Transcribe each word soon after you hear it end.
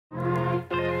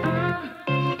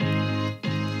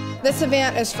This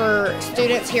event is for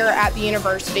students here at the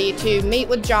university to meet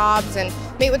with jobs and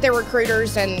meet with their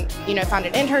recruiters and find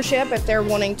an internship if they're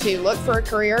wanting to look for a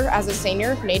career as a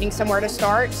senior, needing somewhere to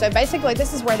start. So basically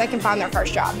this is where they can find their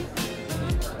first job.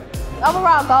 The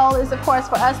overall goal is, of course,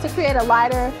 for us to create a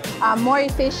lighter, more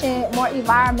efficient, more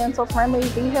environmental friendly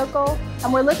vehicle.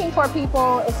 And we're looking for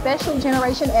people, especially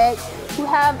Generation X, who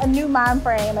have a new mind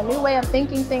frame, a new way of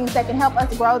thinking things that can help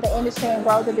us grow the industry and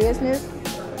grow the business.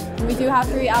 We do have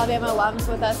 3 Alabama alums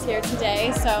with us here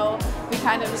today, so we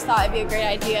kind of just thought it'd be a great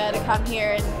idea to come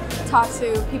here and talk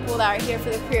to people that are here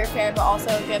for the career fair, but also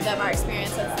give them our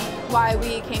experience of why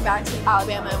we came back to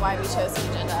Alabama and why we chose the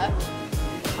agenda.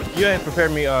 You have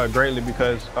prepared me greatly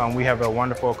because we have a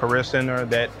wonderful career center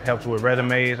that helps with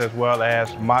resumes as well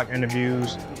as mock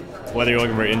interviews. Whether you're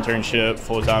looking for an internship,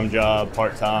 full-time job,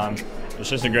 part-time, it's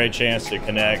just a great chance to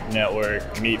connect,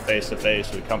 network, meet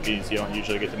face-to-face with companies you don't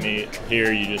usually get to meet.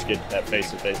 Here, you just get that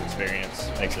face-to-face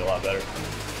experience. Makes it a lot better.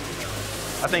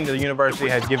 I think the university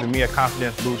has given me a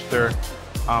confidence booster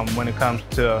when it comes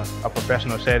to a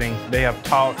professional setting. They have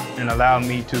taught and allowed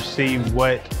me to see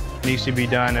what needs to be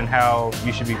done and how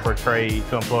you should be portrayed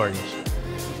to employers.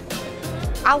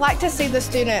 I like to see the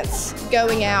students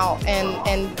going out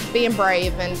and being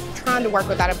brave and trying to work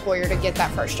with that employer to get that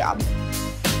first job.